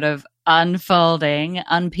 ongoing sort of unfolding,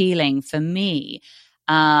 unpeeling for me,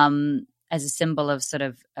 as a symbol of sort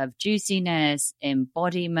of juiciness,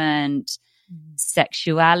 embodiment,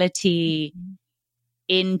 sexuality,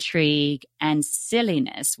 intrigue, and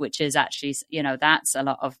silliness, which is actually, that's a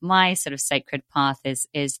lot of my sort of sacred path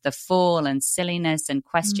is the fall and silliness and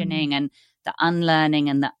questioning and the unlearning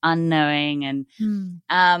and the unknowing and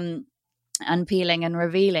unpeeling and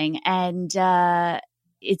revealing. And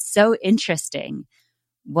it's so interesting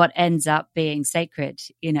what ends up being sacred,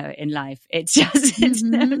 in life. It's just, it's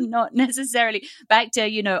not necessarily back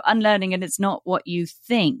to, unlearning, and it's not what you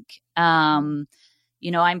think. I'm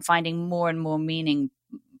finding more and more meaning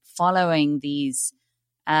following these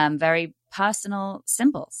very personal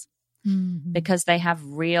symbols because they have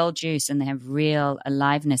real juice and they have real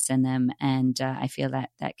aliveness in them. And I feel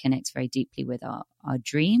that connects very deeply with our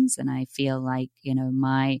dreams. And I feel like,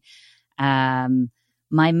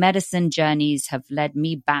 my medicine journeys have led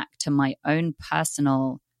me back to my own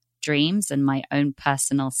personal dreams and my own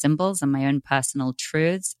personal symbols and my own personal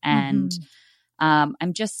truths. And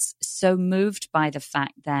I'm just so moved by the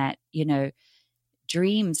fact that,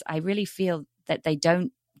 dreams, I really feel that they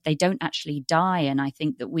don't actually die. And I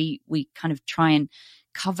think that we kind of try and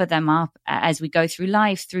cover them up as we go through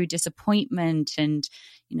life, through disappointment and,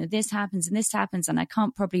 this happens and I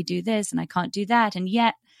can't probably do this and I can't do that. And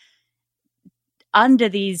yet, under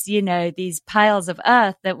these, these piles of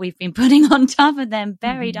earth that we've been putting on top of them,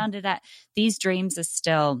 buried under that, these dreams are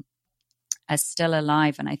still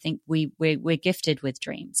alive. And I think we're gifted with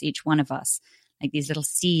dreams, each one of us, like these little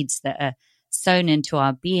seeds that are sown into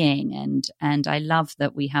our being. And I love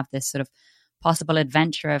that we have this sort of possible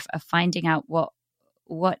adventure of finding out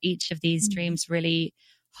what each of these dreams really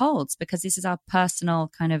holds, because this is our personal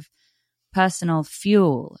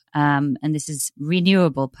fuel, and this is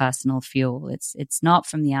renewable personal fuel. It's not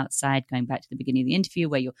from the outside. Going back to the beginning of the interview,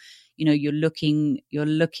 where you're looking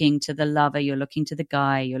to the lover, you're looking to the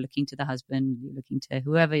guy, you're looking to the husband, you're looking to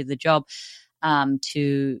whoever the job,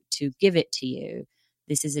 to give it to you.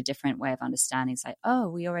 This is a different way of understanding. It's like, oh,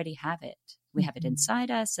 we already have it. We have it inside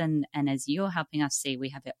us, and as you're helping us see, we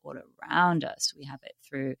have it all around us. We have it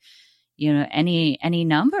through, any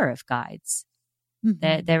number of guides.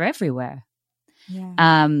 They're everywhere. Yeah.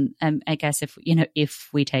 And I guess if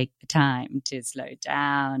we take the time to slow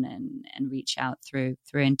down and reach out through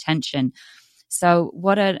intention. So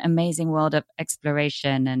what an amazing world of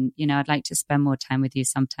exploration. And, I'd like to spend more time with you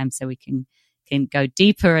sometime so we can go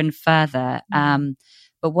deeper and further.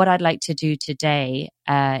 But what I'd like to do today,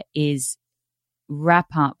 is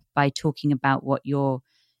wrap up by talking about what your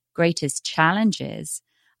greatest challenge is.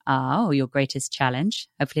 Or your greatest challenge,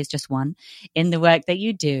 hopefully it's just one, in the work that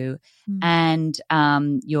you do, and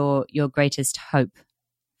your greatest hope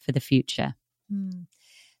for the future.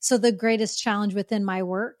 So the greatest challenge within my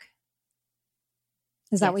work,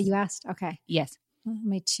 is that what you asked? Okay. Yes. Let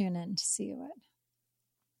me tune in to see what.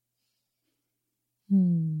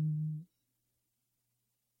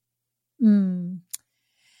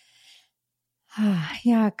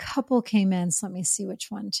 Yeah, a couple came in, so let me see which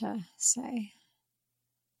one to say.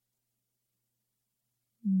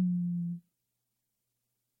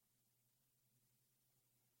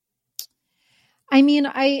 I mean,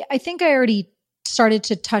 I think I already started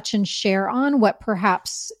to touch and share on what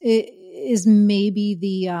perhaps is maybe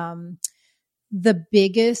the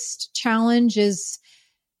biggest challenge is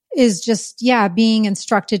just, being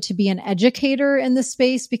instructed to be an educator in the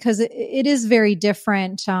space, because it is very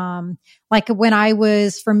different. Like when I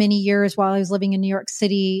was, for many years while I was living in New York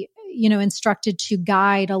City, instructed to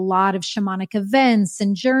guide a lot of shamanic events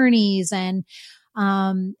and journeys. And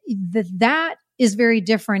that is very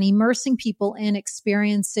different. Immersing people in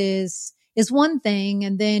experiences is one thing.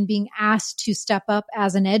 And then being asked to step up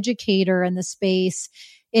as an educator in the space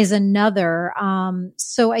is another.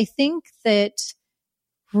 So I think that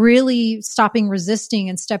really stopping resisting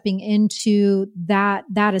and stepping into that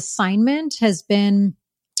assignment has been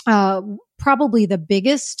probably the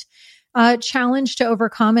biggest challenge to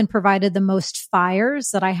overcome, and provided the most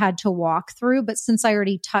fires that I had to walk through. But since I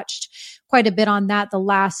already touched quite a bit on that, the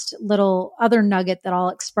last little other nugget that I'll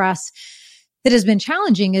express that has been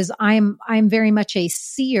challenging is I'm very much a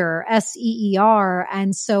seer, SEER.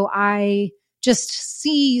 And so I just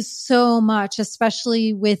see so much,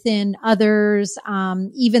 especially within others.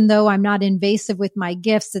 Even though I'm not invasive with my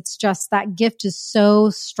gifts, it's just that gift is so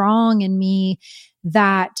strong in me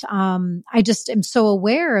that I just am so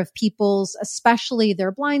aware of people's, especially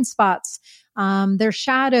their blind spots, their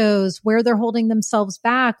shadows, where they're holding themselves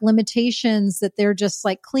back, limitations that they're just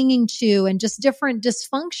like clinging to, and just different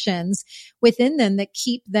dysfunctions within them that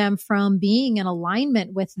keep them from being in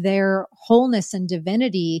alignment with their wholeness and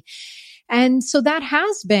divinity. And so that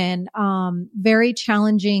has been very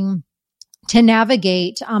challenging to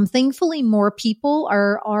navigate. Thankfully, more people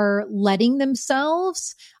are letting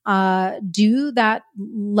themselves do that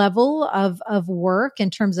level of work in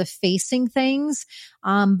terms of facing things,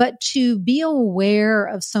 but to be aware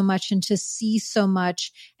of so much and to see so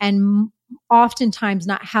much, and oftentimes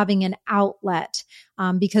not having an outlet,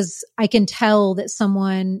 because I can tell that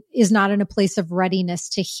someone is not in a place of readiness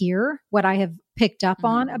to hear what I have picked up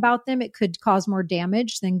on about them. It could cause more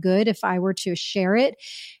damage than good if I were to share it.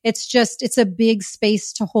 It's a big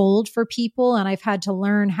space to hold for people. And I've had to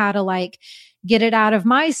learn how to like get it out of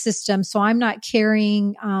my system, so I'm not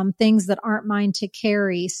carrying things that aren't mine to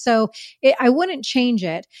carry. So I wouldn't change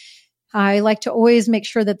it. I like to always make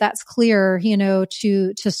sure that that's clear,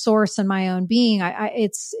 to source in my own being.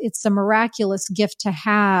 It's a miraculous gift to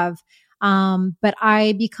have. But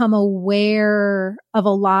I become aware of a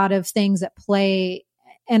lot of things at play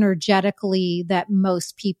energetically that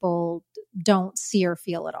most people don't see or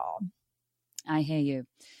feel at all. I hear you.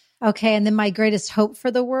 Okay. And then my greatest hope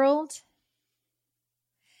for the world.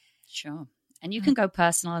 Sure. And you can go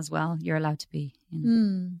personal as well. You're allowed to be.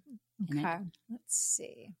 Okay. Let's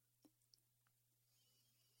see.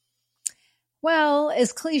 Well,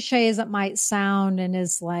 as cliche as it might sound, and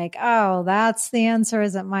as like, oh, that's the answer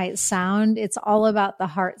as it might sound, it's all about the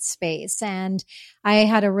heart space. And I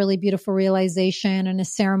had a really beautiful realization in a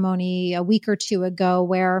ceremony a week or two ago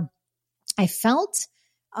where I felt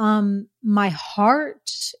my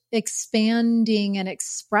heart expanding and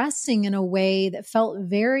expressing in a way that felt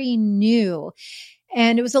very new.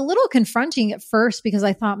 And it was a little confronting at first because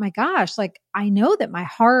I thought, my gosh, like I know that my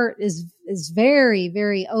heart is very,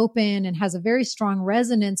 very open and has a very strong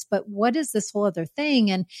resonance, but what is this whole other thing?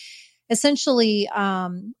 And essentially,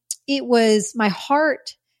 it was my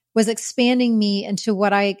heart was expanding me into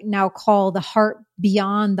what I now call the heart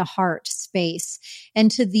beyond the heart space, and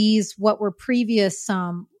to these what were previous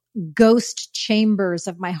ghost chambers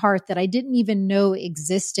of my heart that I didn't even know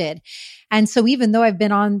existed. And so even though I've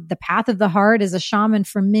been on the path of the heart as a shaman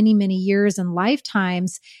for many, many years and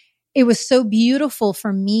lifetimes, it was so beautiful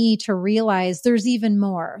for me to realize there's even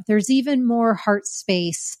more heart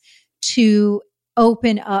space to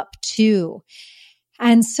open up to.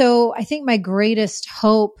 And so I think my greatest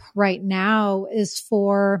hope right now is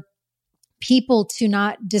for people to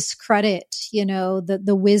not discredit,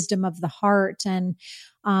 the wisdom of the heart, and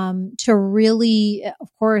to really, of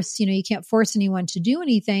course, you can't force anyone to do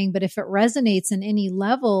anything, but if it resonates in any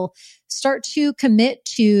level, start to commit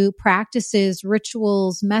to practices,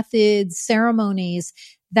 rituals, methods, ceremonies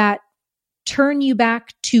that turn you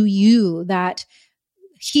back to you, that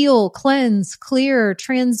heal, cleanse, clear,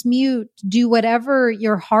 transmute, do whatever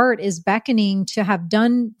your heart is beckoning to have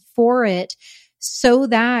done for it, so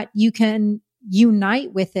that you can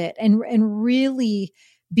unite with it and really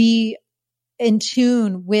be in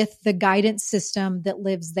tune with the guidance system that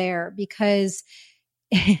lives there. Because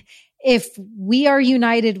if we are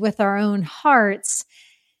united with our own hearts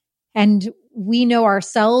and we know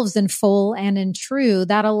ourselves in full and in true,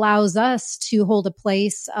 that allows us to hold a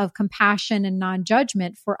place of compassion and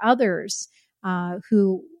non-judgment for others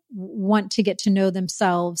who want to get to know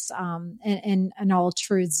themselves and all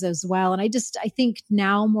truths as well. And I think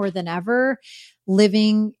now more than ever,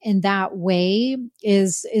 living in that way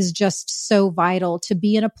is just so vital, to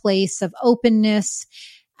be in a place of openness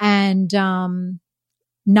and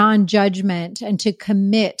non-judgment, and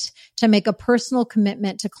to make a personal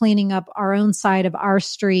commitment to cleaning up our own side of our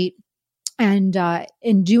street. And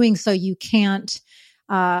in doing so, you can't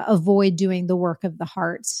avoid doing the work of the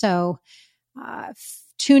heart. So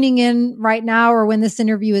tuning in right now, or when this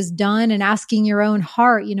interview is done, and asking your own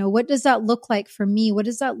heart, what does that look like for me? What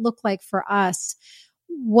does that look like for us?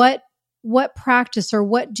 What practice, or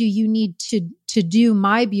what do you need to do,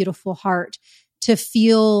 my beautiful heart, to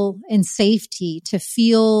feel in safety, to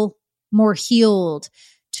feel more healed,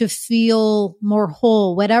 to feel more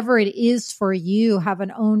whole? Whatever it is for you, have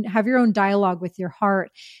your own dialogue with your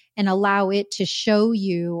heart, and allow it to show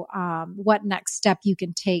you what next step you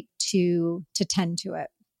can take to tend to it.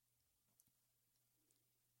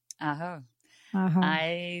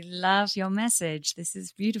 I love your message. This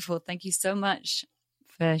is beautiful. Thank you so much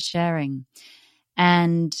for sharing.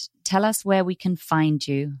 And tell us where we can find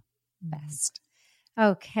you best.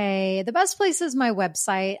 Okay. The best place is my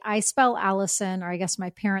website. I spell Allison, or I guess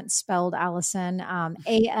my parents spelled Allison,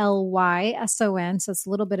 Alyson. So it's a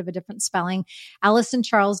little bit of a different spelling.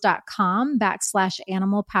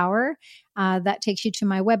 AllisonCharles.com/animal power. That takes you to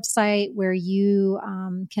my website where you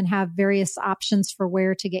can have various options for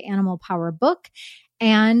where to get Animal Power book.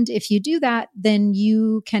 And if you do that, then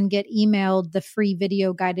you can get emailed the free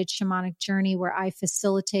video guided shamanic journey where I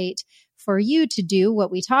facilitate for you to do what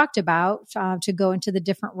we talked about, to go into the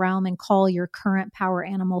different realm and call your current power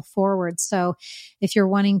animal forward. So if you're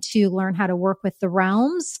wanting to learn how to work with the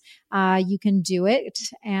realms, you can do it.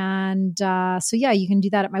 And you can do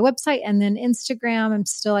that at my website. And then Instagram, I'm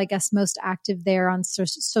still, I guess, most active there on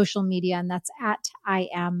social media, and that's at I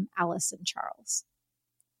am Allison Charles.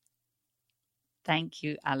 Thank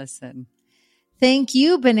you, Allison. Thank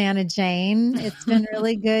you, Banana Jane. It's been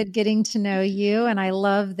really good getting to know you. And I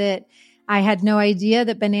love that I had no idea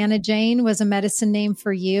that Banana Jane was a medicine name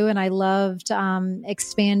for you. And I loved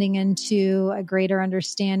expanding into a greater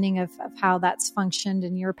understanding of how that's functioned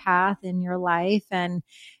in your path, in your life. And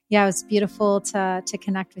yeah, it was beautiful to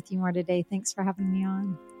connect with you more today. Thanks for having me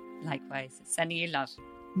on. Likewise. Sending you love.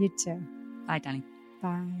 You too. Bye, darling.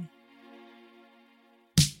 Bye.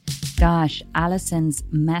 Gosh, Allison's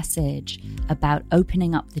message about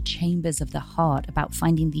opening up the chambers of the heart, about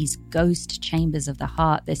finding these ghost chambers of the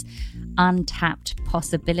heart, this untapped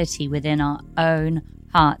possibility within our own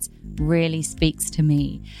hearts really speaks to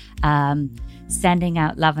me. Sending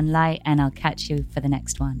out love and light, and I'll catch you for the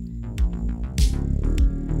next one.